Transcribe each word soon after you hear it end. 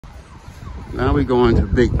Now we go into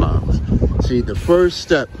Big Bob's. See, the first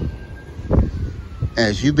step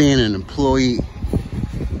as you being an employee,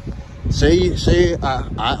 say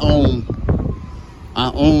I own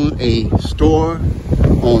a store,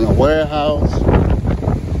 own a warehouse.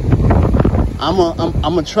 I'm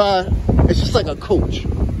gonna try. It's just like a coach.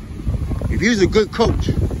 If you're a good coach,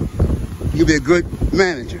 you'll be a good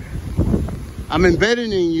manager. I'm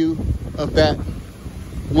embedding in you of that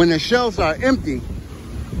when the shelves are empty,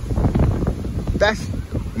 that's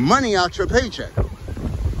money out your paycheck.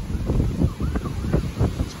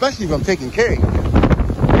 Especially if I'm taking care of you. You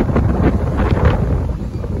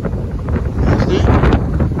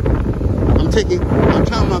understand? I'm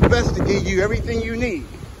trying my best to give you everything you need.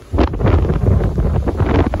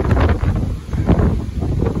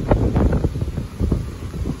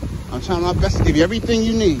 I'm trying my best to give you everything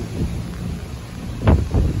you need.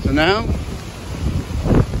 So now,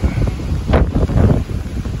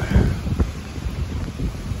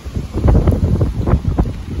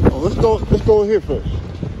 let's go here first.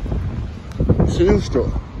 It's a new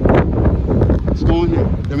store. Let's go in here.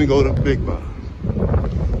 Then we go to Big Bob.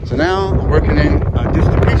 So now I'm working in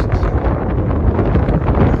distribution center.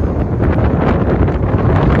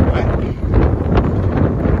 Right?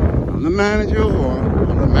 I'm the manager, or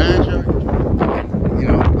I'm the manager. You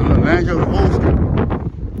know, I'm the manager of the whole store.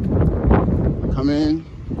 I come in.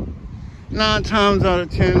 9 times out of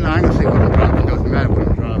 10, I ain't gonna say what I'm driving. It doesn't matter what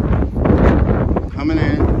I'm driving. I'm coming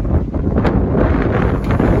in.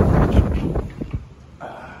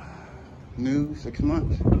 New 6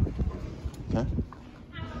 months. Okay.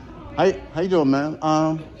 How you doing, ma'am?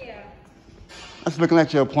 I was looking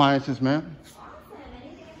at your appliances, ma'am.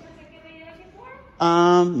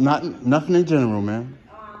 Nothing in general, ma'am.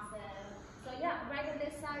 Awesome. So yeah, right on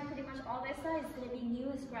this side, pretty much all this side is gonna be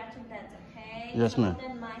new scratch and dents, okay? Yes, ma'am. Some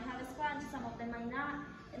of them might have a scratch, some of them might not.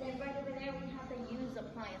 And then right over there we have the used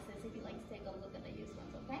appliances if you'd like to take a look at the used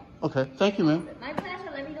ones, okay? Okay, thank you, ma'am. My pleasure.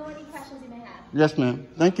 Let me know any questions you may have. Yes, ma'am.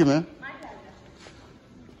 Thank you, ma'am. My pleasure.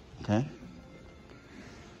 Okay.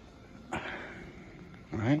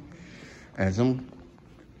 All right. As I'm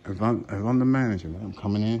the manager, right? I'm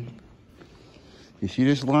coming in. You see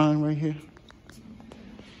this line right here?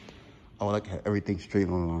 I would like to have everything straight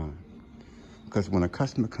on the line. Because when a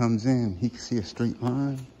customer comes in, he can see a straight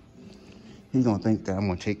line. He's gonna think that I'm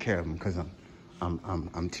gonna take care of him because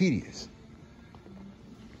I'm tedious.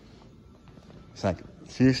 It's like,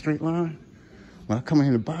 see a straight line? When I come in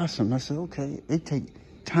here to buy something, I say, okay, they take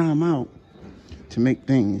time out to make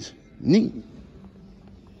things neat.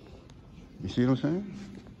 You see what I'm saying?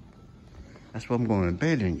 That's what I'm going to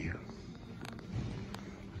embed in you.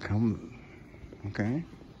 Come, okay?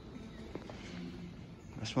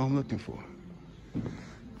 That's what I'm looking for.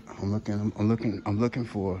 I'm looking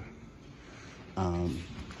for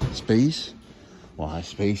space. Why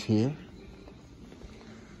space here?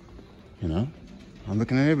 You know, I'm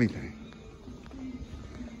looking at everything.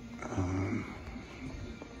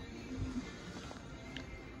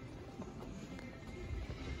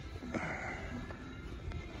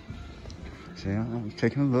 See, I'm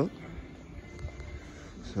taking a look.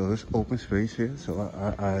 So there's open space here. So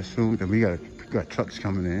I assume that we got trucks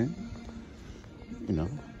coming in. You know.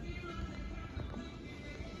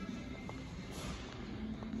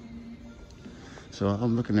 So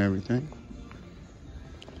I'm looking at everything.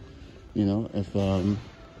 You know, if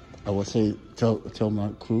I would say tell my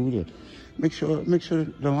crew to make sure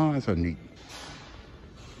the lines are neat.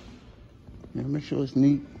 You know, make sure it's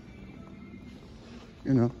neat.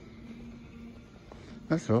 You know.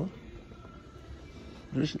 That's all.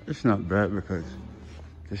 It's not bad because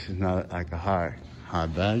this is not like a high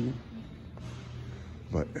value.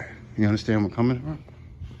 But you understand where I'm coming from?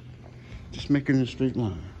 Just making a straight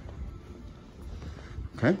line.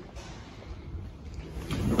 Okay?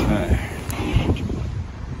 Alright.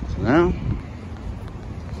 So now,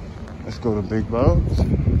 let's go to Big Bob's.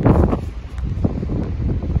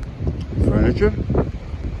 Furniture.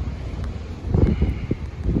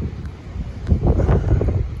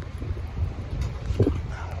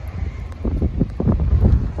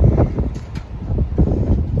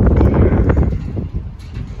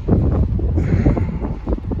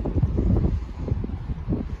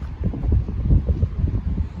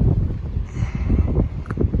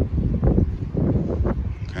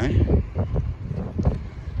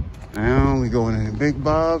 Now we going into Big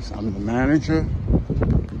Bob's. I'm the manager.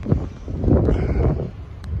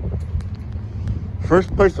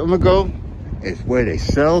 First place I'm gonna go is where they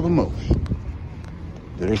sell the most.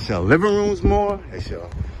 Do they sell living rooms more? They sell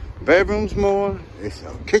bedrooms more? They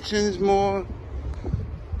sell kitchens more?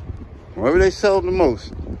 Wherever they sell the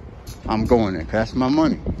most, I'm going there. That's my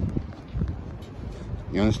money.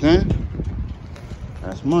 You understand?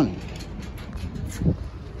 That's money.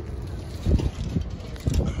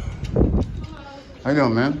 How you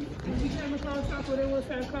doing, ma'am? Did you come across something that was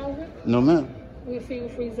for COVID? No, ma'am. We have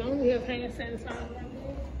fever-free zone. We have hand sanitizer.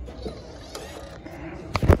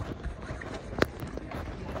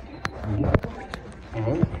 All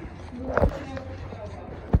right.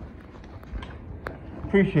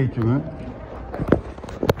 Appreciate you, man.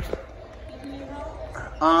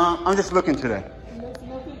 I'm just looking today.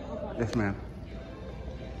 Yes, ma'am.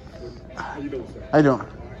 How you doing, sir? How you doing?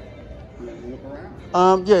 You look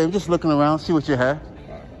around? Yeah, I'm just looking around, see what you have.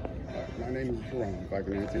 My name is Jerome, if I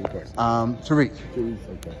can answer any questions. Tariq.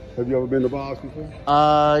 Okay. Have you ever been to bars before?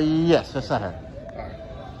 Yes, I have. All right.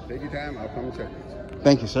 Take your time. I'll come and check with you.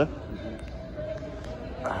 Thank you, sir.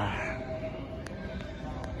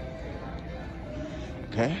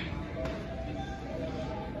 Okay.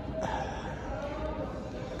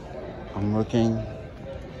 I'm looking,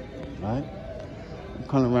 right? I'm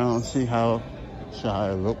coming around and see how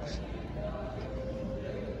it looks.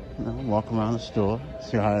 You know, walk around the store,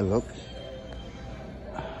 see how it looks.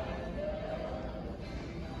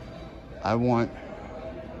 I want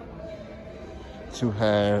to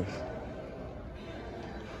have,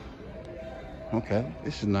 okay,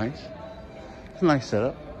 this is nice. It's a nice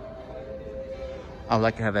setup. I'd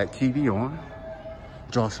like to have that TV on.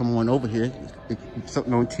 Draw someone over here,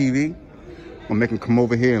 something on TV. Or make them come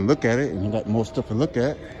over here and look at it, and you got more stuff to look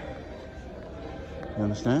at. You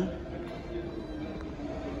understand?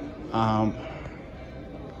 I'd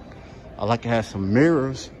like to have some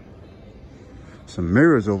mirrors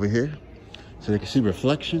over here, so they can see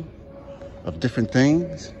reflection of different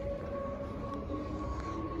things.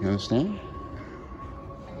 You understand?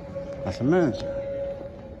 That's a manager.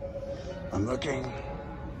 I'm looking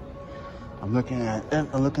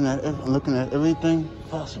at everything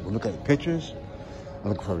possible. Look at pictures. I'm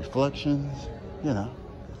looking for reflections. You know.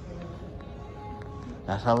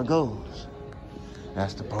 That's how it goes.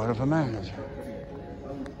 That's the part of a manager.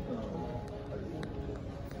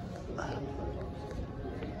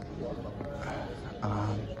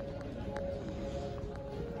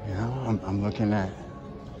 You know, I'm looking at.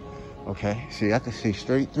 Okay, see, I can see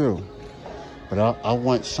straight through, but I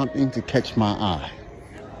want something to catch my eye.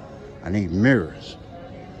 I need mirrors.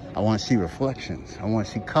 I want to see reflections. I want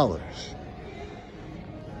to see colors.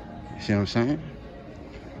 You see what I'm saying?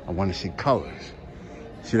 I want to see colors.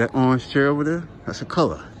 See that orange chair over there? That's a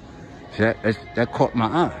color. See that caught my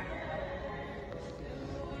eye.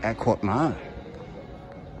 That caught my eye.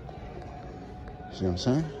 See what I'm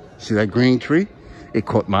saying? See that green tree? It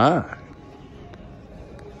caught my eye.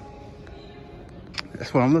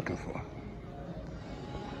 That's what I'm looking for.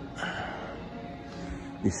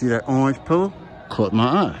 You see that orange pillow? Caught my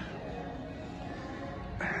eye.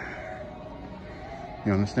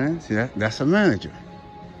 You understand? See that's a manager.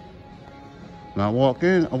 When I walk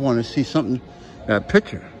in, I want to see something, that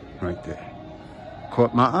picture right there.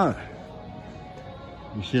 Caught my eye.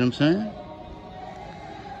 You see what I'm saying?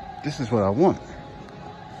 This is what I want.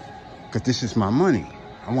 Because this is my money.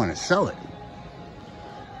 I want to sell it.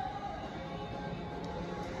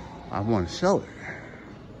 I want to sell it.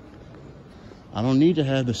 I don't need to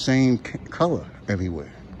have the same color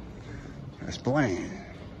everywhere. That's bland.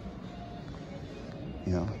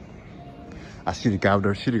 You know? I see the guy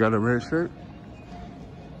with the got a red shirt.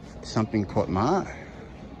 Something caught my eye.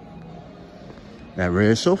 That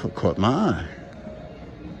red sofa caught my eye.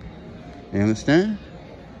 You understand?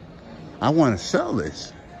 I want to sell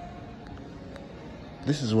this.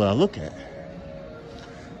 This is what I look at.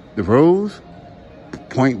 The rose,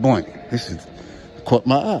 point blank. This is caught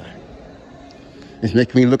my eye. It's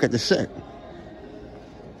making me look at the set.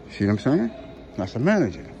 See what I'm saying? That's a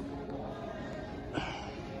manager.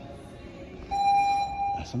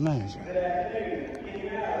 That's a manager.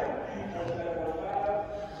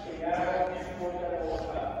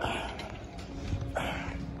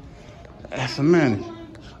 That's a manager.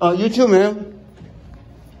 Oh, you too, ma'am.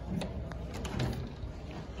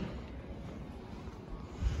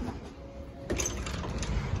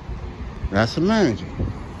 That's a manager.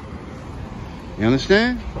 You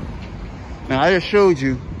understand? Now, I just showed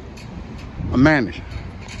you a manager.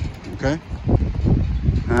 Okay?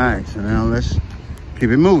 All right, so now let's keep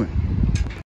it moving.